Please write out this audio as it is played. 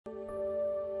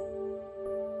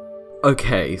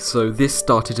Okay, so this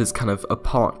started as kind of a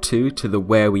part 2 to the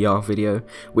Where We Are video,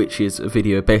 which is a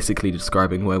video basically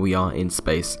describing where we are in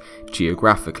space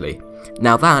geographically.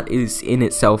 Now that is in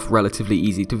itself relatively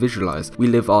easy to visualize. We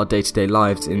live our day-to-day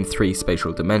lives in 3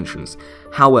 spatial dimensions.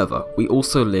 However, we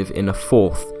also live in a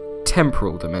 4th,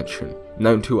 temporal dimension,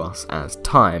 known to us as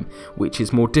time, which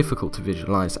is more difficult to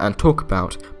visualize and talk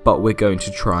about, but we're going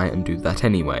to try and do that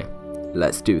anyway.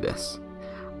 Let's do this.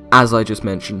 As I just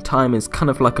mentioned, time is kind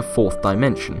of like a 4th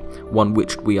dimension, one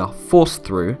which we are forced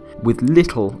through with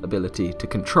little ability to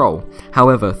control.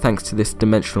 However, thanks to this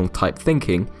dimensional type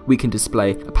thinking, we can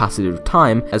display a passage of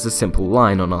time as a simple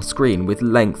line on our screen with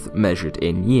length measured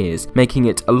in years, making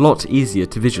it a lot easier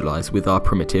to visualize with our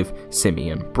primitive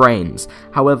simian brains.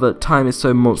 However, time is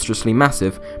so monstrously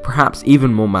massive, perhaps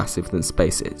even more massive than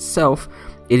space itself,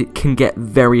 it can get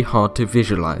very hard to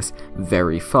visualize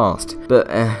very fast, but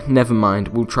never mind,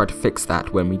 we'll try to fix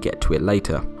that when we get to it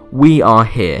later. We are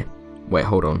here. Wait,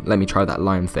 hold on, let me try that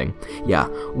line thing. Yeah,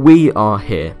 we are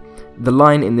here. The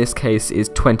line in this case is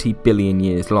 20 billion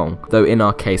years long, though in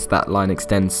our case that line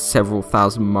extends several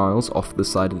thousand miles off the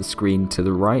side of the screen to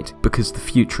the right, because the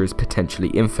future is potentially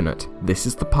infinite. This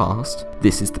is the past,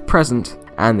 this is the present,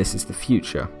 and this is the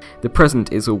future. The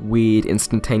present is a weird,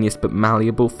 instantaneous but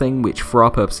malleable thing which for our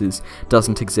purposes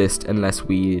doesn't exist unless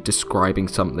we're describing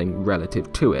something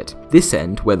relative to it. This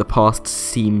end, where the past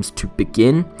seems to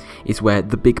begin, is where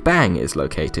the Big Bang is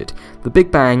located. The Big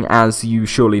Bang, as you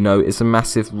surely know, is a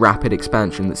massive rapid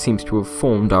expansion that seems to have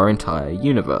formed our entire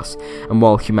universe, and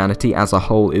while humanity as a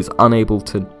whole is unable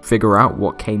to figure out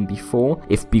what came before,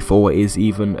 if before is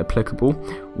even applicable,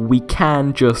 we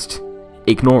can just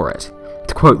ignore it.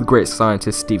 To quote the great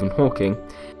scientist Stephen Hawking,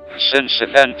 "Since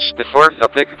events before the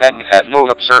Big Bang had no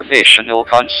observational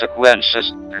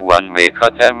consequences, one may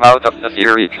cut them out of the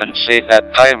theory and say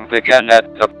that time began at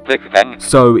the Big Bang."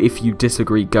 So if you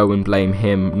disagree, go and blame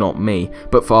him, not me,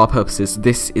 but for our purposes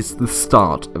this is the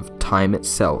start of time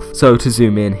itself. So to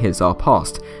zoom in, here's our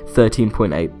past,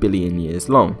 13.8 billion years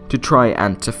long. To try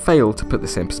and to fail to put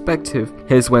this in perspective,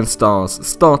 here's when stars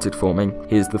started forming,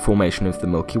 here's the formation of the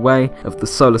Milky Way, of the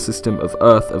solar system, of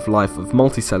Earth, of life, of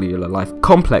multicellular life,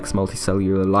 complex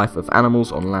multicellular life, of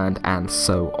animals on land, and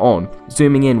so on.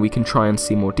 Zooming in, we can try and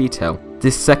see more detail.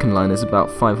 This second line is about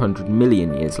 500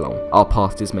 million years long. Our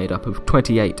past is made up of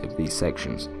 28 of these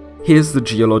sections. Here's the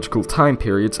geological time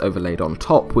periods overlaid on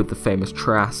top with the famous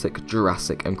Triassic,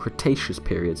 Jurassic and Cretaceous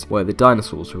periods where the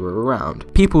dinosaurs were around.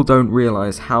 People don't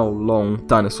realise how long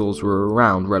dinosaurs were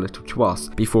around relative to us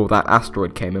before that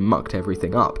asteroid came and mucked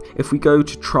everything up. If we go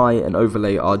to try and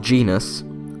overlay our genus,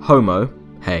 Homo,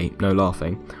 hey, no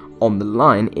laughing, on the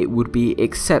line, it would be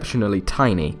exceptionally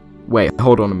tiny. Wait,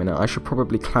 hold on a minute, I should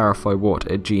probably clarify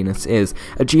what a genus is.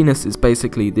 A genus is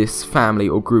basically this family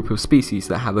or group of species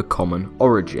that have a common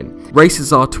origin.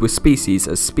 Races are to a species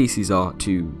as species are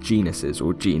to genuses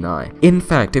or genii. In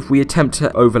fact, if we attempt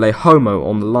to overlay Homo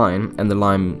on the line, and the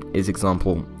line is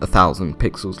example 1000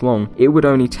 pixels long, it would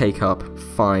only take up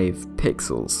 5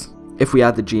 pixels. If we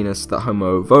add the genus that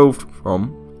Homo evolved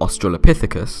from,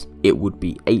 Australopithecus, it would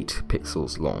be 8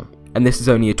 pixels long. And this is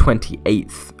only a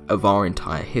 28th of our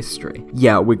entire history.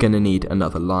 Yeah, we're gonna need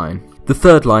another line. The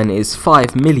third line is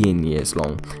 5 million years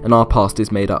long, and our past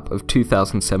is made up of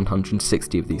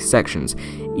 2,760 of these sections.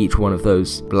 Each one of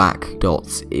those black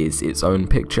dots is its own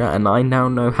picture, and I now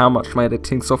know how much my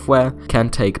editing software can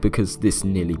take because this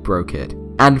nearly broke it.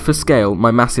 And for scale, my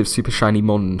massive super shiny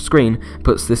modern screen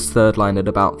puts this third line at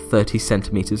about 30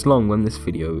 centimeters long when this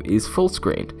video is full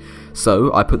screened.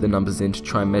 So I put the numbers in to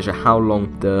try and measure how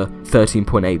long the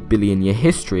 13.8 billion year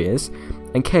history is,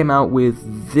 and came out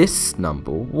with this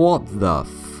number. What the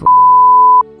f***?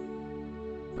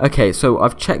 Okay, so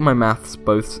I've checked my maths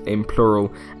both in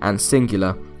plural and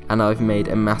singular, and I've made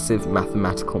a massive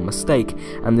mathematical mistake,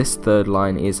 and this third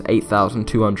line is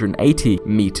 8,280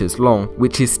 meters long,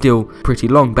 which is still pretty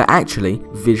long, but actually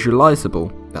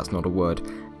visualizable. That's not a word.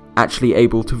 Actually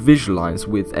able to visualize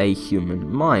with a human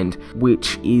mind,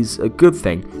 which is a good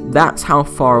thing. That's how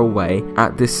far away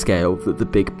at this scale that the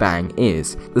Big Bang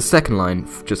is. The second line,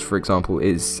 just for example,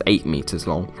 is 8 meters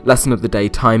long. Lesson of the day,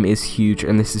 time is huge,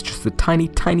 and this is just the tiny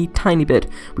bit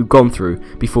we've gone through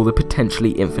before the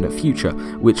potentially infinite future,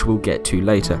 which we'll get to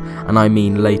later. And I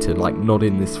mean later, like not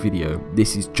in this video.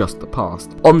 This is just the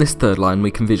past. On this third line,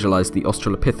 we can visualize the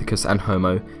Australopithecus and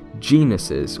Homo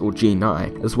genuses or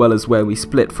geni, as well as where we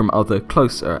split from other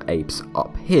closer apes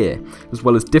up here, as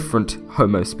well as different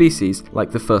Homo species,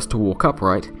 like the first to walk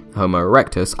upright, Homo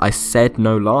erectus, I said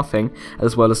no laughing,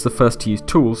 as well as the first to use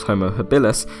tools, Homo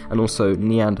habilis, and also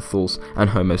Neanderthals and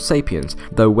Homo sapiens,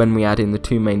 though when we add in the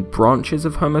two main branches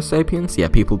of Homo sapiens, yeah,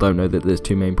 people don't know that there's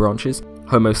two main branches,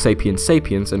 Homo sapiens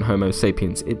sapiens and Homo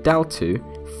sapiens idaltu,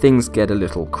 things get a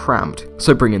little cramped.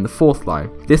 So bring in the fourth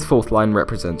line. This fourth line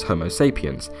represents Homo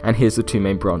sapiens, and here's the two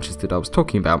main branches that I was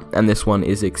talking about, and this one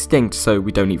is extinct, so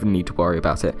we don't even need to worry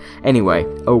about it. Anyway,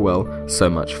 oh well, so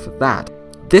much for that.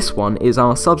 This one is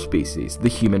our subspecies, the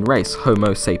human race,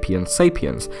 Homo sapiens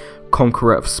sapiens,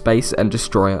 conqueror of space and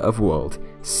destroyer of world,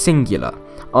 singular.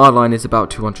 Our line is about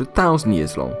 200,000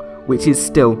 years long, which is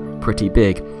still pretty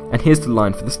big, and here's the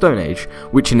line for the Stone Age,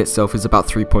 which in itself is about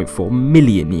 3.4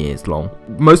 million years long.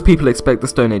 Most people expect the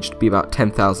Stone Age to be about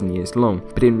 10,000 years long,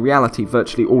 but in reality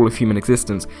virtually all of human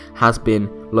existence has been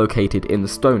located in the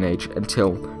Stone Age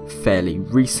until fairly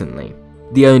recently.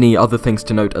 The only other things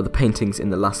to note are the paintings in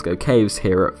the Lascaux caves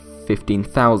here at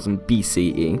 15,000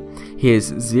 BCE, here's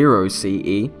 0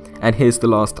 CE, and here's the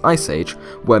last ice age,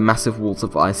 where massive walls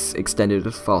of ice extended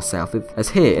as far south as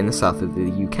here in the south of the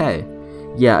UK.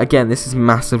 Yeah, again, this is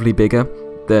massively bigger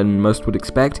than most would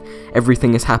expect.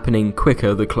 Everything is happening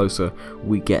quicker the closer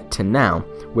we get to now.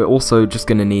 We're also just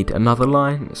going to need another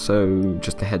line, so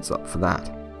just a heads up for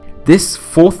that. This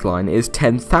fourth line is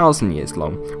 10,000 years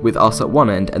long, with us at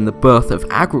one end and the birth of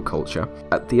agriculture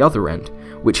at the other end,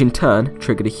 which in turn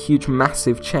triggered a huge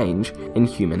massive change in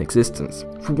human existence.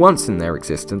 For once in their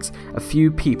existence, a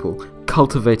few people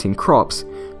cultivating crops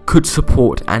could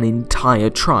support an entire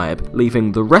tribe,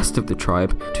 leaving the rest of the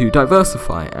tribe to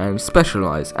diversify and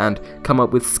specialize and come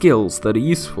up with skills that are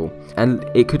useful, and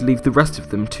it could leave the rest of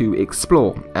them to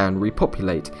explore and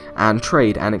repopulate and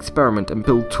trade and experiment and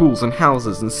build tools and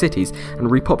houses and cities and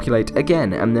repopulate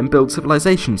again and then build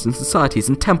civilizations and societies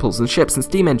and temples and ships and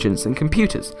steam engines and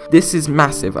computers. This is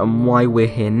massive and why we're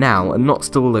here now and not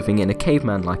still living in a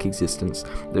caveman-like existence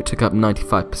that took up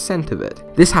 95% of it.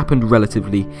 This happened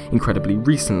relatively incredibly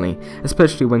recently,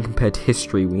 especially when compared to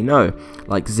history we know,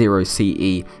 like 0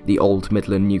 CE, the old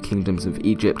Middle and New Kingdoms of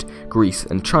Egypt, Greece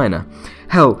and China.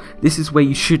 Hell, this is where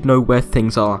you should know where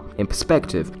things are in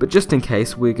perspective, but just in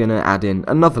case we're gonna add in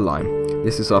another line.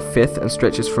 This is our fifth and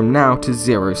stretches from now to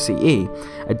 0 CE,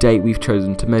 a date we've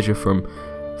chosen to measure from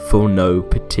for no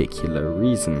particular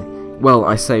reason. Well,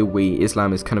 I say we,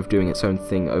 Islam is kind of doing its own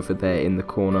thing over there in the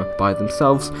corner by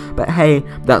themselves, but hey,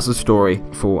 that's a story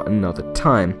for another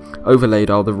time.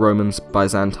 Overlaid are the Romans,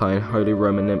 Byzantine, Holy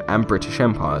Roman and British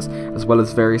empires, as well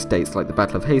as various dates like the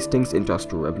Battle of Hastings,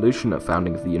 Industrial Revolution,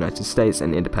 founding of the United States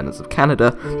and independence of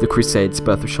Canada, the Crusades,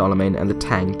 birth of Charlemagne and the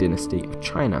Tang dynasty of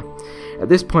China. At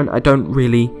this point I don't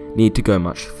really need to go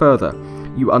much further.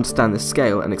 You understand the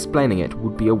scale and explaining it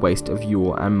would be a waste of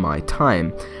your and my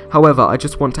time. However, I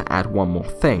just want to add one more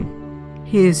thing.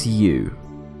 Here's you.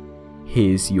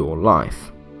 Here's your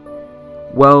life.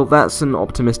 Well, that's an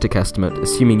optimistic estimate,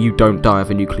 assuming you don't die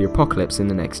of a nuclear apocalypse in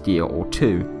the next year or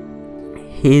two.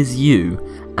 Here's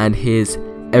you, and here's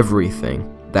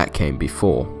everything that came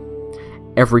before.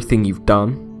 Everything you've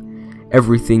done,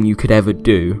 everything you could ever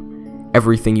do,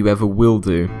 everything you ever will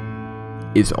do,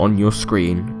 is on your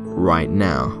screen right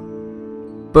now.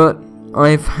 But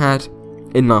I've had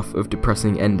enough of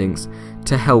depressing endings.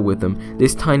 To hell with them.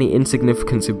 This tiny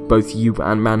insignificance of both you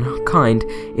and mankind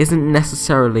isn't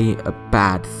necessarily a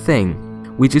bad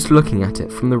thing. We're just looking at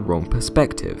it from the wrong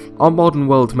perspective. Our modern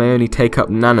world may only take up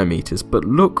nanometers, but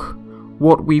look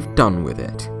what we've done with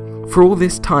it. For all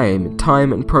this time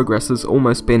and progress has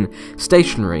almost been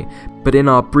stationary, but in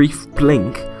our brief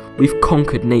blink, we've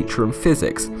conquered nature and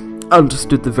physics,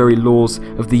 understood the very laws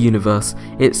of the universe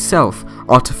itself,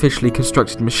 artificially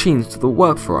constructed machines that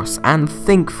work for us and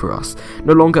think for us.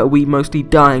 No longer are we mostly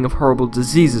dying of horrible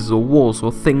diseases or wars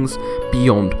or things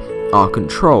beyond our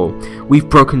control. We've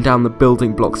broken down the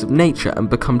building blocks of nature and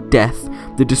become death,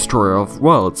 the destroyer of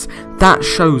worlds. That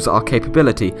shows our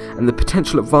capability, and the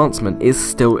potential advancement is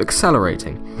still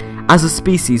accelerating. As a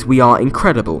species, we are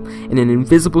incredible. In an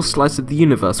invisible slice of the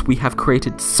universe, we have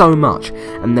created so much,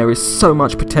 and there is so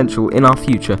much potential in our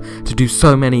future to do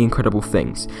so many incredible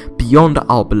things, beyond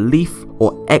our belief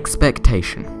or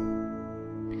expectation.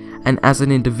 And as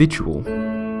an individual,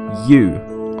 you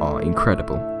are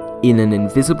incredible. In an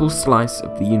invisible slice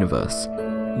of the universe,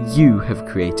 you have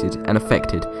created and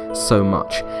affected so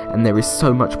much, and there is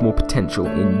so much more potential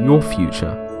in your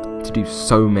future to do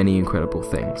so many incredible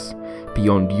things,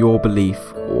 beyond your belief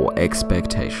or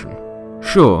expectation.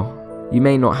 Sure, you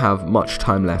may not have much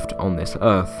time left on this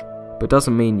earth, but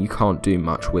doesn't mean you can't do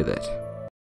much with it.